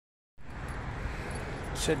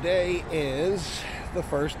Today is the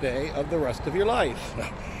first day of the rest of your life.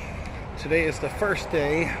 Today is the first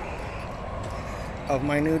day of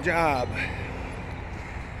my new job.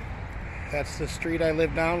 That's the street I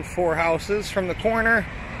live down, 4 houses from the corner.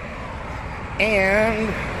 And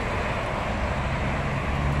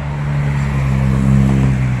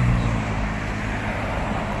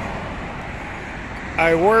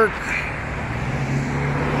I work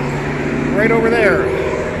right over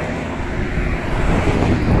there.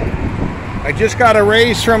 I just got a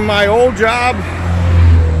raise from my old job,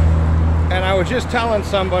 and I was just telling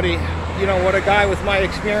somebody, you know, what a guy with my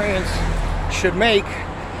experience should make,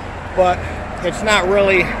 but it's not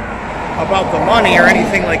really about the money or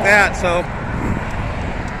anything like that. So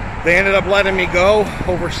they ended up letting me go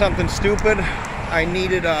over something stupid. I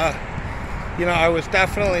needed you know, I was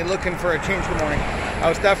definitely looking for a change. Good morning. I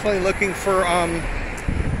was definitely looking for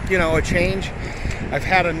you know, a change. I've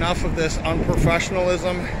had enough of this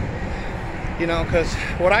unprofessionalism. You know, because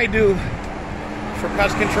what I do for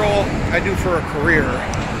pest control, I do for a career.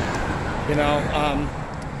 You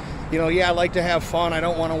know, yeah, I like to have fun. I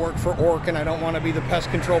don't want to work for Orkin. I don't want to be the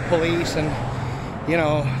pest control police and, you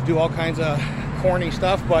know, do all kinds of corny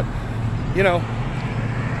stuff. But, you know,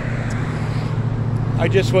 I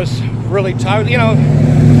just was really tired. You know,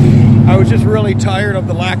 I was just really tired of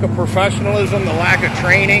the lack of professionalism, the lack of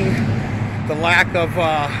training, the lack of,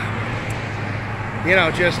 you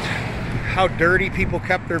know, just how dirty people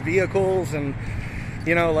kept their vehicles. And,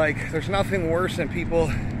 you know, like, there's nothing worse than people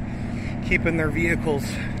keeping their vehicles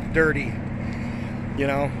dirty, you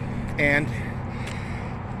know. And,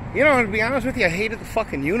 you know, to be honest with you, I hated the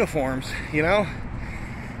fucking uniforms, you know.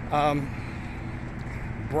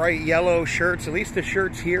 Bright yellow shirts. At least the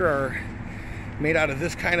shirts here are made out of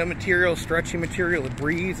this kind of material, stretchy material. It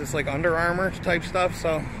breathes. It's like Under Armour type stuff.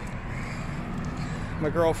 So my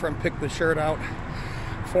girlfriend picked the shirt out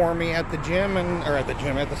for me at the gym,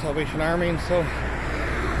 at the Salvation Army. And so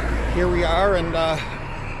here we are, and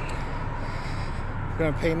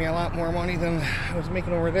gonna pay me a lot more money than I was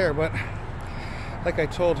making over there. But like I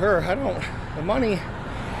told her, the money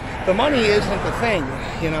isn't the thing,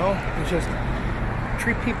 you know. It's just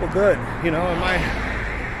treat people good, you know. In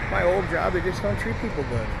my old job, they just don't treat people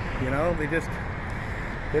good, you know.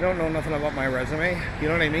 They don't know nothing about my resume, you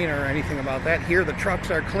know what I mean, or anything about that. Here, the trucks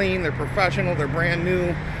are clean, they're professional, they're brand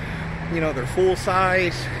new, you know, they're full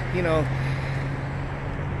size, you know,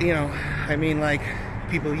 I mean, like,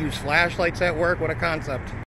 people use flashlights at work. What a concept.